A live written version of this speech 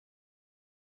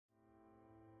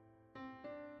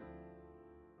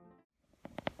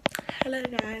Hello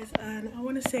guys, and I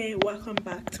want to say welcome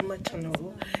back to my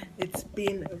channel. It's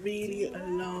been really a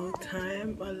long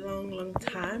time, long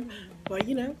time, but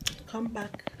come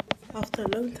back after a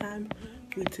long time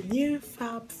with a new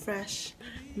fab fresh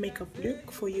makeup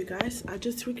look for you guys. I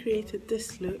just recreated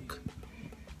this look,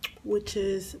 which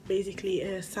is basically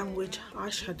a sandwich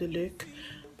eyeshadow look,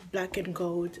 black and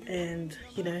gold, and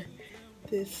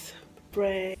this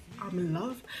braid I'm in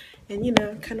love,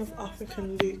 and kind of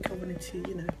African look I wanted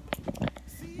to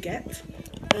get.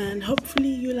 And hopefully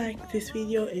you like this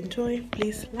video, enjoy.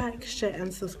 Please like, share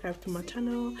and subscribe to my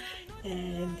channel.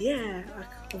 And yeah,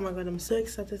 oh my god, I'm so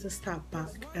excited to start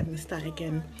back and start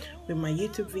again with my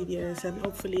YouTube videos, and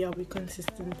hopefully I'll be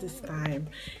consistent this time.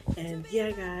 And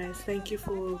yeah guys, thank you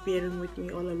for bearing with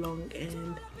me all along.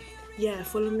 And yeah,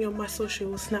 follow me on my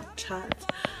socials: Snapchat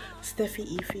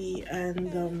Steffi Ify,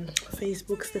 and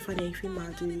Facebook Stefania Ify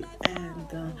Madu,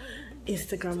 and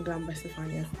Instagram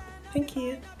GLAMBYSTEFANIA. Thank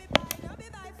you.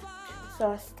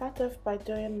 So I start off by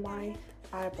doing my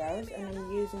eyebrows, and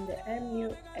I'm using the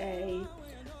MUA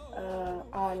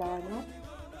eyeliner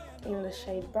in the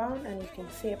shade brown, and you can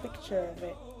see a picture of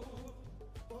it.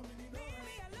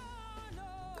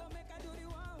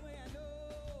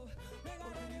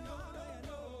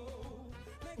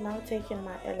 Now taking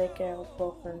my LA Girl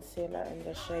Pro Concealer in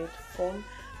the shade Fawn,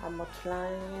 I'm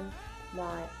outlining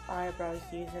my eyebrows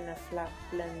using a flat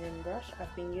blending brush.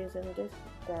 I've been using this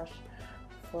brush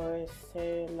for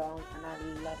so long and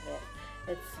I love it.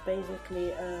 It's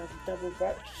basically a double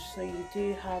brush, so you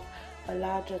do have a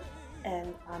larger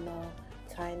end and a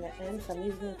tiny end. So I'm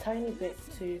using a tiny bit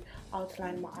to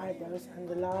outline my eyebrows and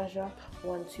the larger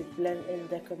one to blend in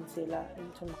the concealer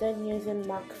into. Then using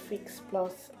MAC Fix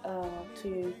Plus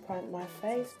to prime my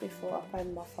face before I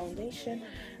prime my foundation.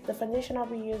 The foundation I'll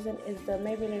be using is the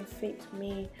Maybelline Fit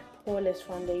Me Poreless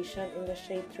Foundation in the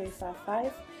shade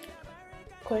 355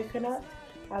 Coconut.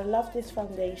 I love this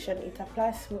foundation. It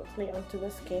applies smoothly onto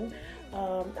the skin.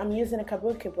 I'm using a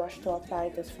kabuki brush to apply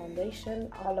this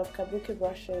foundation. I love kabuki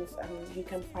brushes, and you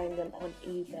can find them on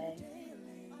eBay.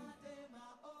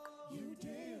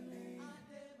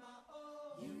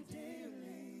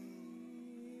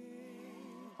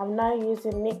 I'm now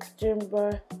using NYX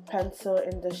Jumbo pencil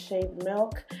in the shade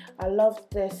Milk. I love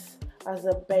this as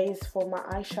a base for my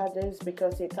eyeshadows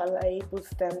because it enables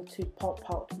them to pop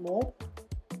out more.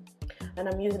 And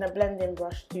I'm using a blending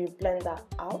brush to blend that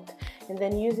out, and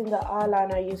then using the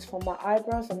eyeliner I use for my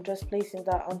eyebrows, I'm just placing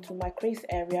that onto my crease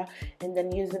area, and then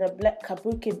using a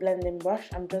kabuki blending brush,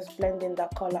 I'm just blending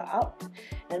that color out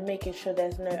and making sure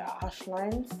there's no harsh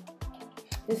lines.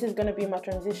 This is going to be my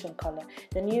transition color.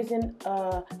 Then using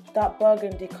that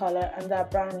burgundy color and that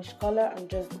brownish color, I'm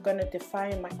just going to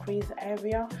define my crease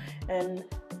area and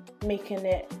making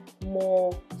it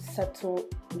more subtle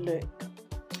look.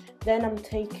 Then I'm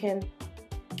taking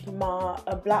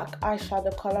a black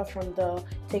eyeshadow color from the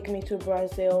Take Me to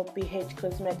Brazil BH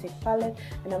Cosmetic palette,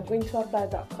 and I'm going to apply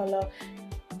that color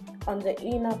on the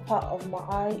inner part of my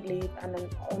eyelid and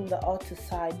on the outer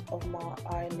side of my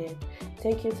eyelid.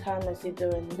 Take your time as you're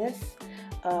doing this.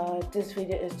 This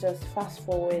video is just fast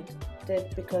forwarded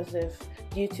because of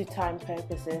due to time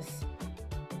purposes.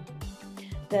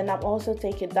 Then I'm also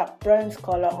taking that bronze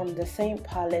color on the same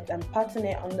palette and patting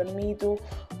it on the middle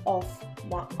of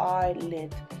my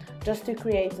eyelid just to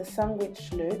create a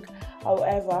sandwich look.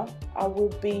 However, I will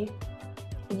be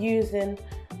using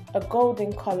a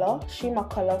golden color, shimmer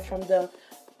color from the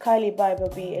Kylie Bible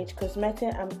BH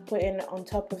Cosmetic and putting it on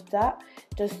top of that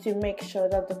just to make sure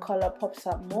that the color pops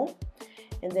up more.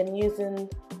 And then using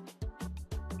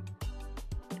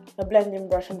a blending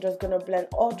brush, I'm just going to blend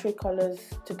all three colors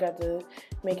together,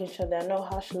 making sure there are no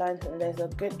harsh lines and there's a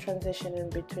good transition in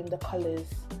between the colors.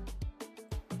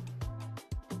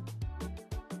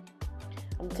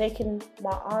 I'm taking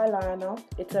my eyeliner,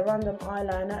 it's a random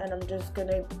eyeliner, and I'm just going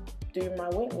to do my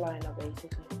wing liner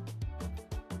basically.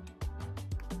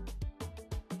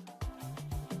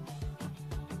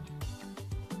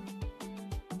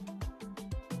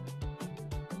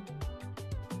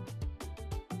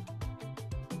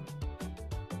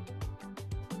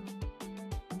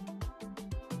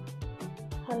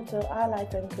 Contour,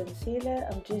 highlight and concealer.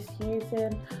 I'm just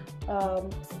using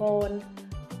Fawn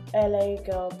LA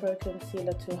Girl Pro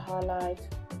Concealer to highlight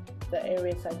the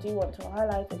areas I do want to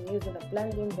highlight, and using a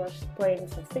blending brush, spraying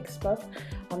some Fix Plus,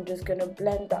 I'm just going to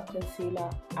blend that concealer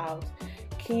out.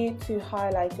 Key to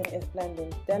highlighting is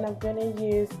blending. Then I'm going to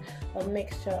use a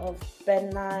mixture of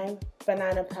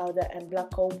banana powder and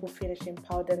black opal finishing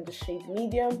powder in the shade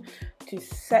medium to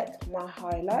set my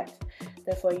highlight.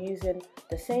 Therefore, using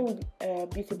the same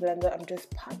beauty blender, I'm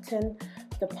just patting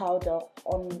the powder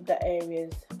on the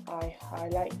areas I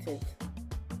highlighted.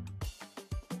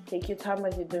 Take your time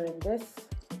as you're doing this,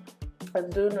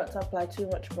 and do not apply too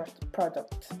much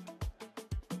product.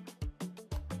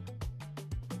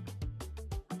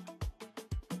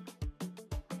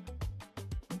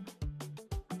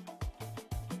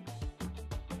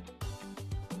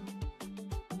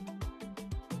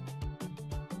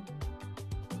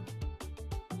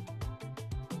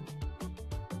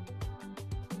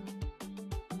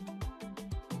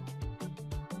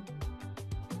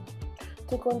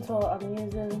 To contour, I'm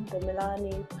using the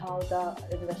Milani powder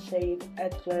in the shade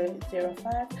Edge Glow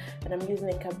 05, and I'm using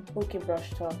a kabuki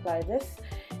brush to apply this,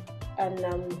 and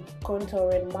I'm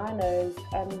contouring my nose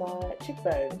and my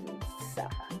cheekbones.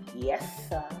 Yes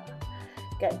sir,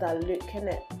 get that look in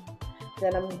it.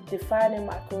 Then I'm defining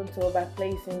my contour by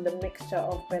placing the mixture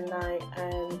of benign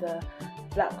and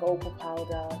black opal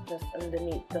powder just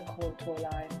underneath the contour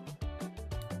line.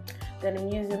 Then I'm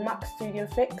using MAC Studio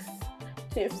Fix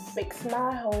to fix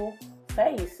my whole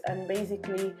face and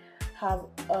basically have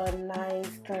a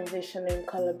nice transition in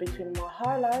color between my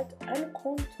highlight and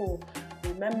contour.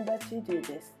 Remember to do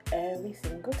this every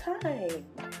single time.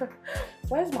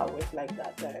 Where's my wig like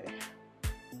that though?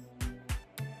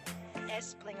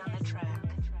 S-Bling on the track.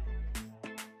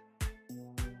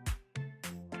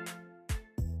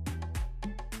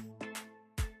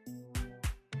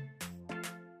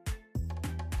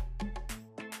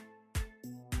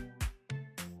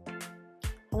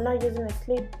 I'm now using a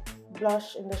sleep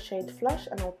blush in the shade Flush,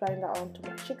 and I'm applying that onto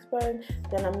my cheekbone.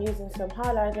 Then I'm using some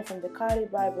highlighter from the Kylie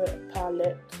Vibrant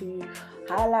palette to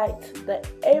highlight the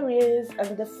areas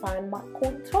and define my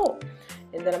contour.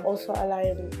 And then I'm also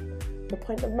aligning the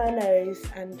point of my nose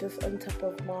and just on top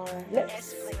of my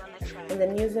lips. And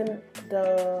then using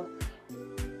the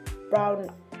brown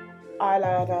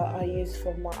eyeliner I use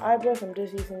for my eyebrows, I'm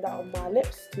just using that on my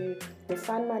lips to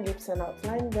define my lips and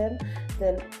outline them.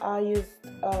 Then I used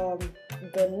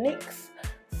the NYX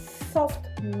Soft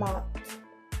Matte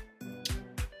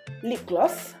Lip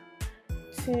Gloss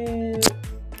to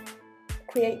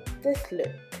create this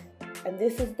look. And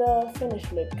this is the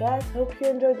finished look, guys. Hope you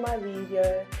enjoyed my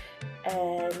video,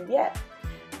 and yeah,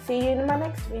 see you in my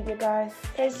next video, guys.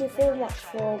 Thank you so much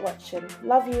for watching.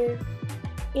 Love you.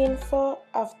 Info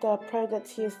of the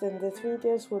products used in these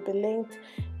videos will be linked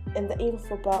in the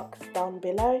info box down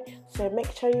below, so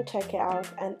make sure you check it out,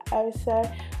 and also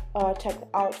check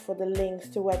out for the links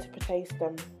to where to purchase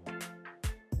them.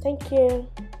 Thank you.